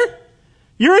out there?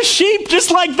 You're a sheep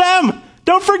just like them.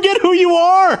 Don't forget who you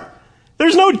are.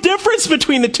 There's no difference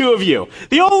between the two of you.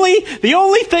 The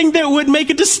only thing that would make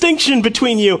a distinction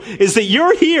between you is that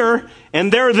you're here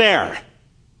and they're there.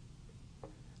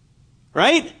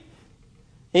 Right?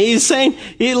 And he's saying,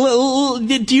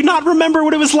 do you not remember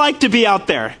what it was like to be out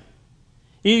there?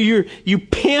 You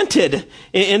panted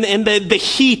in the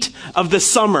heat of the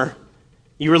summer.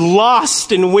 You were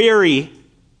lost and weary.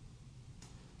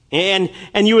 And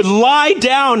you would lie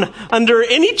down under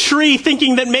any tree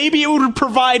thinking that maybe it would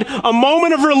provide a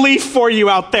moment of relief for you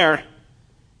out there.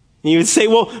 And you would say,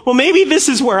 well, maybe this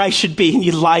is where I should be. And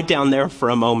you'd lie down there for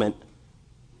a moment.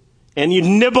 And you'd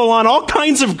nibble on all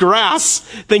kinds of grass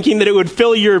thinking that it would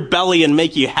fill your belly and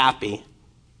make you happy.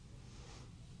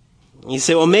 And you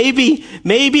say, well, maybe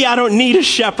I don't need a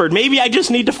shepherd. Maybe I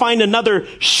just need to find another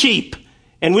sheep.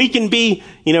 And we can be,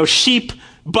 sheep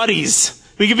buddies.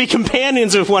 We could be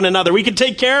companions with one another. We could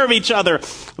take care of each other.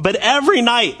 But every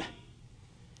night,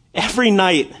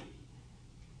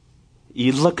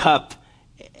 you look up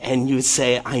and you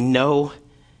say, I know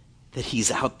that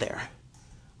he's out there.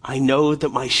 I know that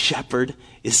my shepherd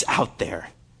is out there.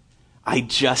 I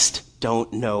just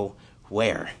don't know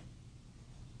where.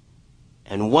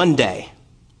 And one day,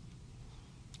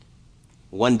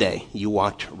 you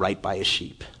walked right by a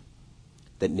sheep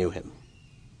that knew him.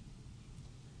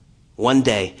 One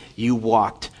day, you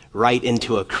walked right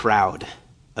into a crowd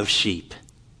of sheep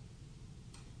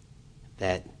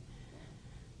that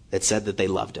said that they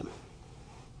loved him.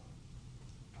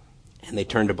 And they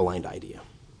turned a blind eye to you.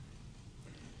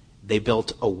 They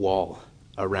built a wall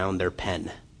around their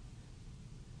pen.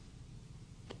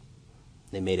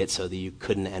 They made it so that you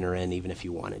couldn't enter in even if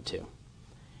you wanted to.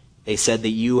 They said that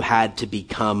you had to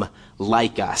become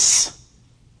like us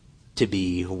to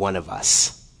be one of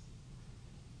us.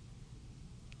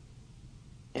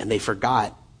 And they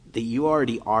forgot that you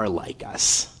already are like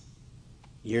us.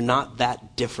 You're not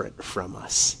that different from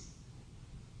us.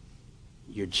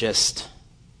 You're just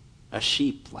a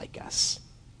sheep like us.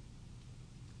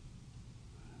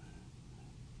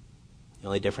 The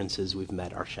only difference is we've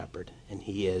met our shepherd, and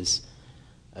he is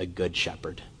a good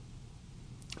shepherd.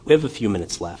 We have a few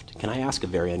minutes left. Can I ask a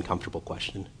very uncomfortable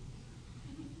question?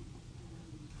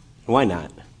 Why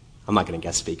not? I'm not going to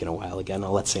guest speak in a while again.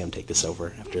 I'll let Sam take this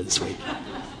over after this week.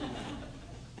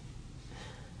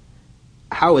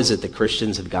 How is it that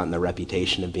Christians have gotten the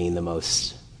reputation of being the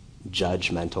most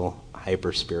judgmental,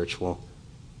 hyper-spiritual,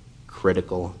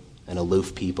 critical, and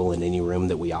aloof people in any room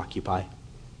that we occupy?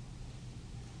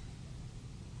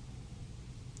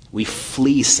 We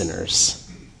flee sinners.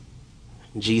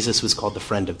 Jesus was called the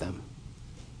friend of them.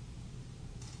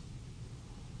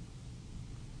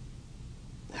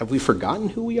 Have we forgotten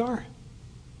who we are?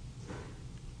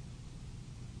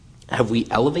 Have we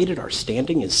elevated our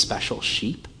standing as special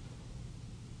sheep?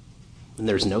 And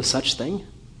there's no such thing?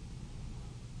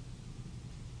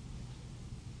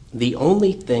 The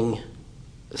only thing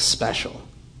special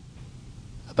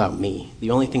about me,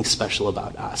 the only thing special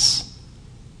about us,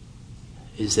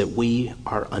 is that we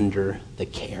are under the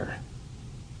care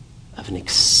of an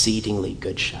exceedingly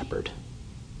good shepherd.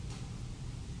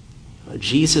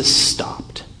 Jesus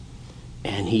stopped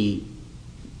and he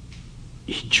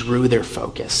drew their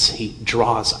focus. He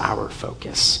draws our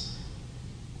focus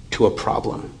to a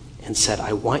problem and said,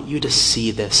 I want you to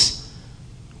see this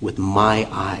with my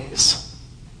eyes,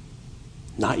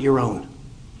 not your own.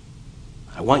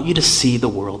 I want you to see the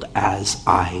world as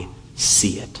I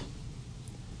see it.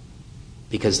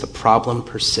 Because the problem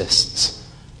persists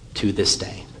to this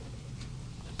day.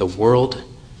 The world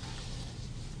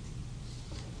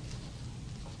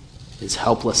is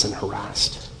helpless and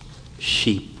harassed,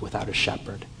 sheep without a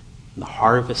shepherd. And the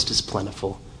harvest is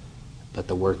plentiful, but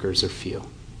the workers are few.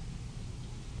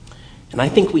 And I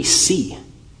think we see,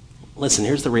 listen,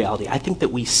 here's the reality. I think that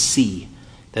we see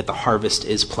that the harvest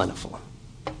is plentiful.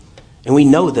 And we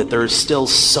know that there is still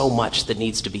so much that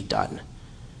needs to be done.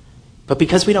 But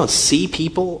because we don't see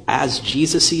people as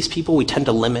Jesus sees people, we tend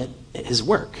to limit his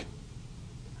work.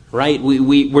 Right?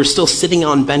 We're still sitting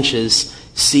on benches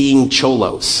seeing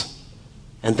cholos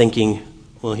and thinking,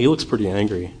 well, he looks pretty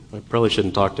angry. I probably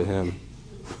shouldn't talk to him.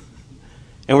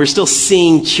 And we're still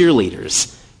seeing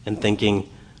cheerleaders and thinking,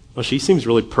 well, she seems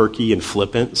really perky and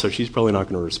flippant, so she's probably not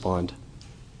going to respond.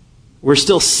 We're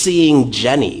still seeing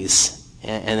Jennies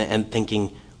and thinking,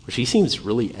 well, she seems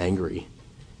really angry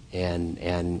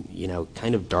and you know,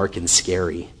 kind of dark and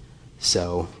scary.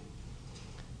 So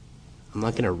I'm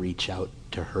not going to reach out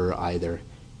to her either.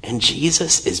 And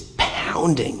Jesus is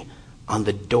pounding on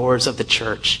the doors of the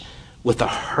church with a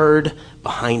herd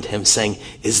behind him saying,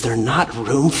 is there not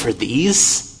room for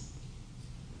these?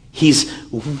 He's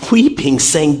weeping,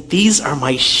 saying, these are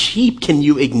my sheep. Can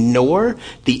you ignore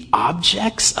the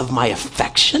objects of my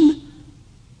affection?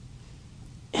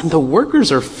 And the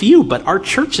workers are few, but our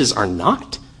churches are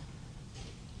not.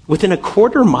 Within a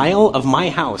quarter mile of my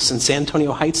house in San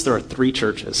Antonio Heights, there are 3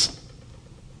 churches.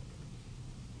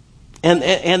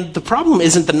 And the problem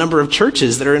isn't the number of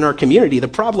churches that are in our community. The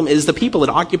problem is the people that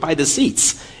occupy the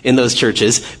seats in those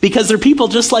churches, because they're people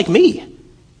just like me.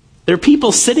 They're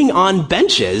people sitting on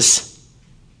benches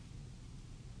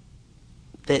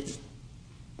that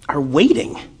are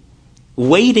waiting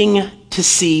to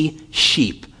see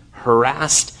sheep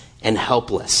harassed and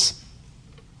helpless.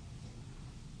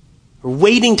 We're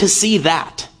waiting to see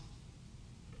that.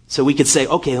 So we could say,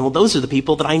 okay, well, those are the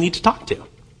people that I need to talk to.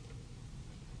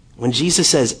 When Jesus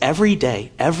says every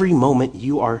day, every moment,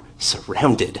 you are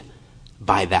surrounded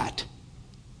by that.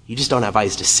 You just don't have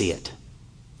eyes to see it.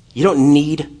 You don't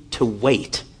need to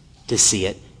wait to see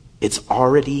it. It's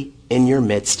already in your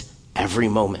midst every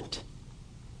moment.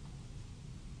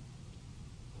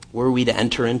 Were we to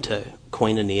enter into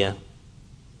Koinonia,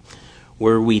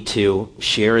 were we to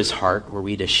share his heart, were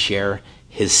we to share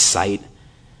his sight,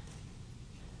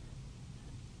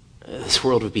 this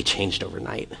world would be changed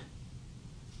overnight.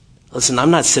 Listen,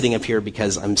 I'm not sitting up here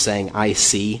because I'm saying I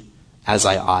see as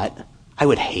I ought. I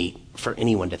would hate for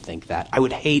anyone to think that. I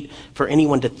would hate for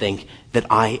anyone to think that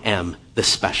I am the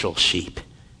special sheep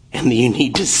and that you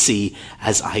need to see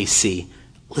as I see.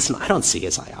 listen, I don't see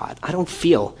as I ought. I don't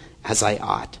feel as I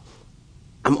ought.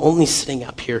 I'm only sitting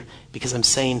up here because I'm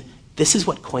saying this is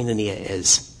what koinonia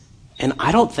is. And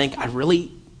I don't think I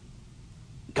really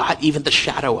got even the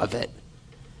shadow of it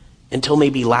until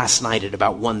maybe last night at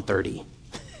about 1:30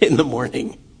 in the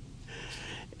morning.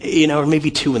 Or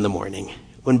maybe 2 in the morning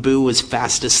when Boo was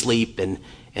fast asleep and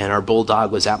our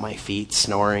bulldog was at my feet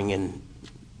snoring and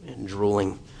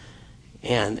drooling.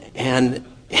 And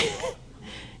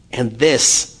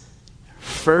this,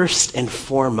 first and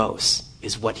foremost,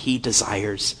 is what he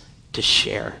desires to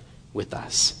share with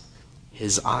us.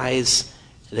 His eyes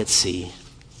that see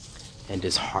and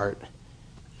his heart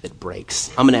that breaks.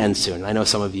 I'm going to end soon. I know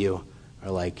some of you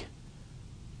are like,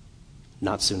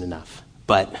 not soon enough.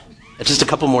 But just a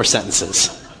couple more sentences.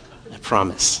 I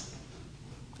promise.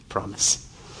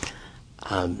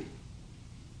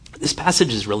 This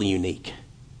passage is really unique.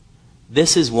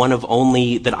 This is one of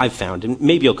only that I've found, and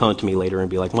maybe you'll come to me later and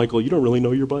be like, Michael, you don't really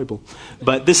know your Bible.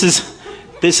 But this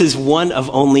is one of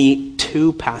only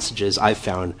 2 passages I've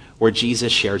found where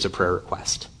Jesus shares a prayer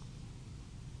request.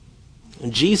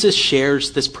 And Jesus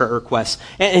shares this prayer request,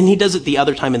 and he does it the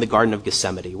other time in the Garden of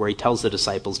Gethsemane, where he tells the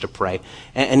disciples to pray.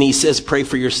 And he says, pray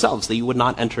for yourselves, that you would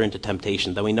not enter into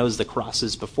temptation. Though he knows the cross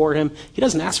is before him, he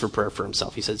doesn't ask for prayer for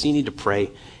himself. He says, you need to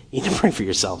pray. You need to pray for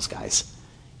yourselves, guys.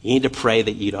 You need to pray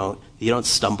that you don't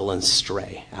stumble and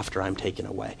stray after I'm taken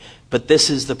away. But this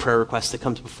is the prayer request that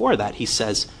comes before that. He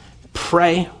says,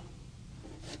 pray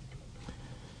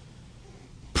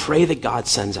that God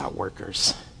sends out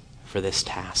workers for this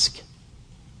task.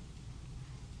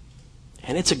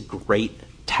 And it's a great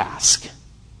task.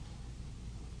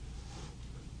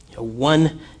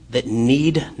 One that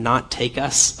need not take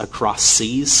us across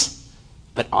seas,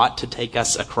 but ought to take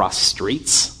us across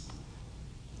streets.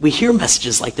 We hear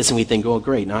messages like this and we think, oh,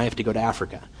 great, now I have to go to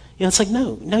Africa. It's like,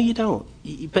 no, you don't.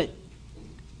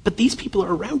 But these people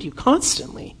are around you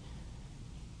constantly.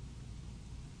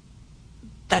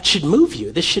 That should move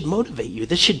you. This should motivate you.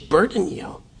 This should burden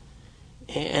you.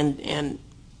 And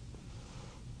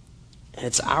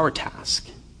it's our task.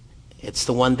 It's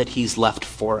the one that he's left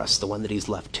for us, the one that he's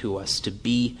left to us, to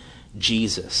be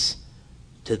Jesus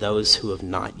to those who have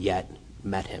not yet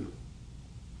met him.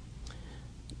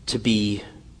 To be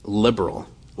liberal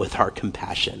with our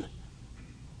compassion,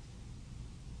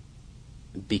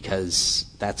 because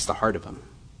that's the heart of him.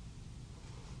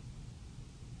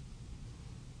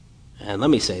 And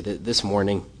let me say that this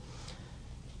morning,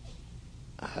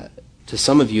 to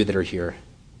some of you that are here,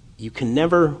 you can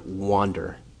never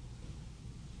wander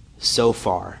so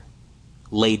far,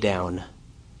 lay down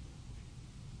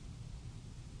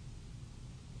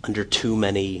under too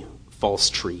many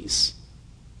false trees,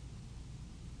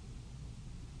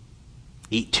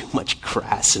 eat too much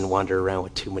grass and wander around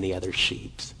with too many other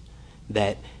sheep,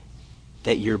 that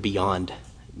you're beyond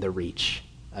the reach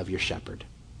of your shepherd.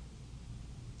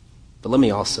 But let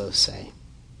me also say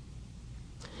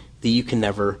that you can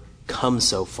never come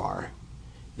so far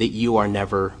that you are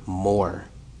never more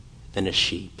than a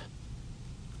sheep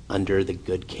under the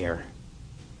good care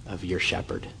of your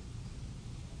shepherd.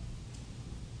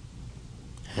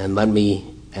 And let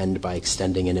me end by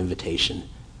extending an invitation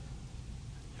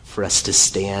for us to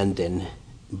stand and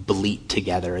bleat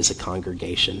together as a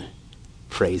congregation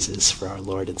praises for our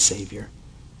Lord and Savior.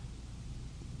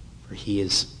 For he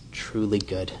is truly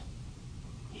good.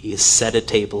 He has set a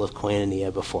table of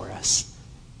koinonia before us.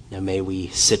 Now may we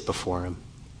sit before him,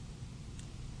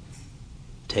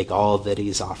 take all that he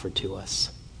has offered to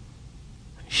us,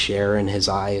 share in his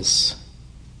eyes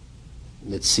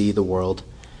that see the world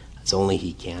as only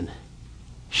he can,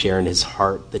 share in his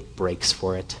heart that breaks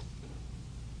for it,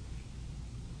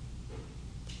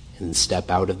 and step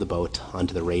out of the boat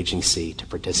onto the raging sea to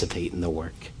participate in the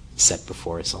work set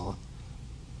before us all.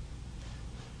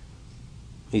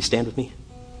 Will you stand with me?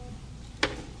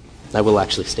 I will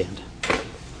actually stand.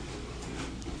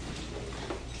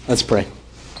 Let's pray.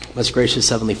 Most gracious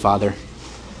Heavenly Father,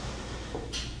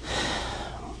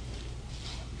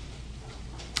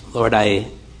 Lord, I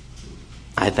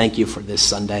thank you for this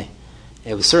Sunday.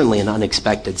 It was certainly an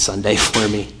unexpected Sunday for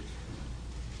me.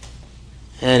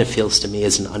 And it feels to me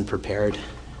as an unprepared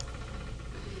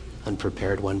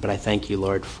one. But I thank you,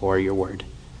 Lord, for your word.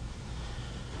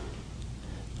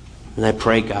 And I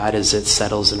pray, God, as it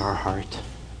settles in our heart,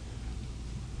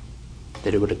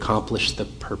 that it would accomplish the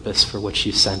purpose for which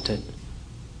you sent it,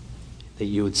 that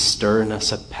you would stir in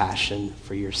us a passion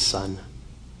for your Son,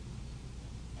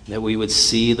 that we would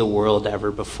see the world ever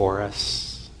before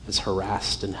us as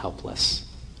harassed and helpless,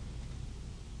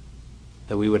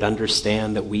 that we would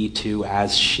understand that we too,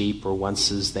 as sheep, or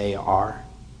once as they are,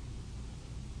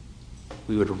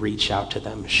 we would reach out to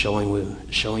them,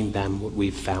 showing them what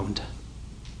we've found.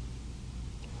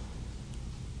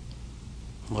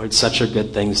 Lord, such are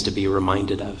good things to be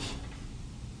reminded of,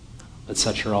 but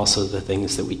such are also the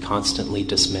things that we constantly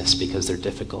dismiss because they're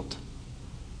difficult.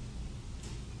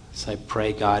 So I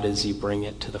pray, God, as you bring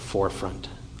it to the forefront,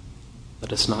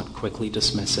 let us not quickly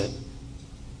dismiss it.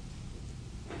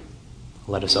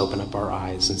 Let us open up our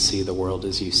eyes and see the world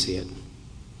as you see it.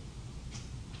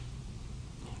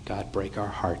 God, break our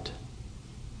heart.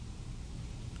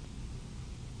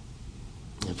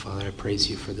 And Father, I praise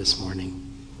you for this morning.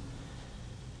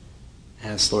 I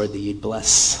ask, Lord, that you'd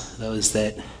bless those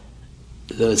that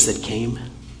came.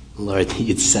 Lord, that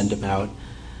you'd send them out,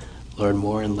 Lord,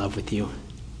 more in love with you,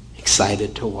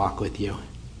 excited to walk with you,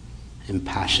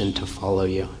 impassioned to follow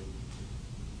you,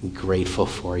 and grateful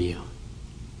for you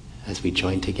as we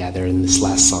join together in this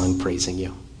last song praising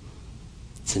you.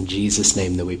 It's in Jesus'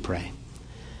 name that we pray.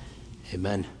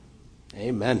 Amen.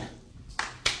 Amen.